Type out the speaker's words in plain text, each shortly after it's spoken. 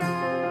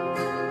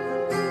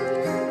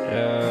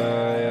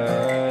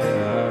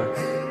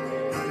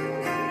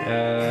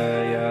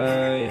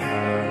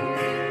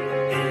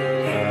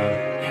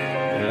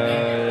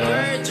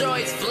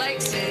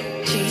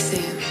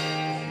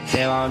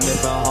Damn, I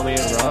miss my homie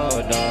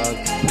Road Dawg.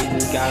 He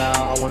just got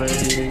out, I wonder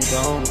if he can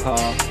gon'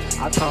 call.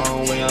 I told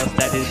him we gon'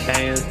 stack these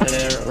bands to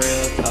the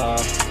real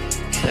talk.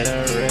 To the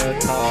real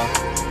talk.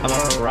 I'ma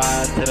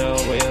ride till the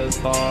wheels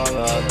fall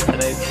up, till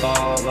they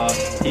fall off.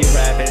 He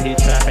rapping, he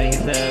trapping, he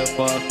said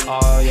fuck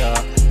all ya.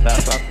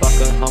 That's my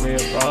fucking homie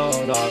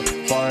Road Dawg.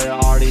 For the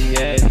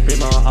RDX, free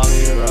my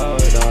homie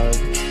Road Dawg.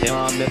 Damn, I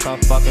miss my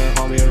fucking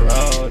homie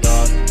Road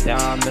Dawg. Damn,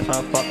 I miss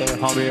my fucking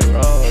homie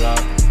Road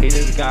Dawg. He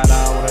just got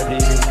out, wonder if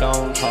he can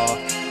gon' call.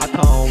 I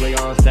told him we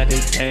gon' stack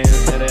his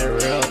hands till they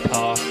real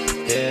talk.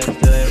 Yeah,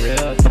 till they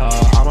real talk.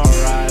 I'ma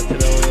ride till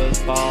the wheels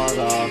fall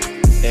off.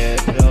 Yeah,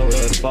 till the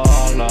wheels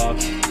fall off.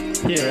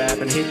 He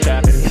rapping, he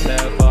trapping, he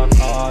said fuck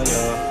all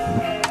ya.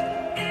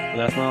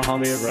 That's my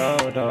homie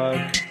Road Dawg.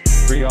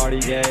 Free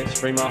RDX,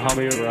 free my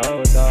homie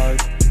Road Dawg.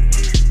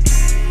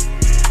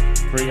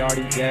 Free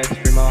RDX,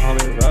 free my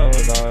homie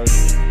Road Dawg.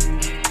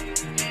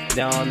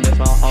 Down, I miss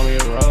my homie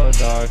Road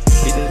Dawg.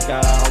 He just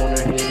got out, I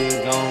wonder if he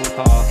gon'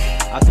 call.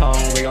 I told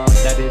him we gon'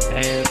 set his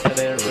hands till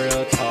they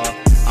real talk.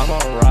 I'ma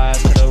ride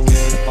till the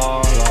wheels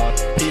fall off.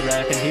 He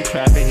rapping, he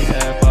trapping, he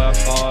said fuck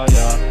all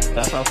ya.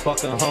 That's my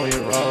fucking homie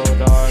Road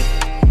Dawg.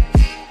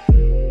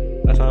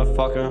 That's my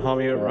fucking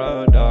homie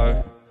Road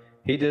Dawg.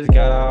 He just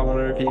got out, I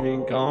wonder if he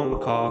gon'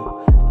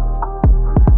 call.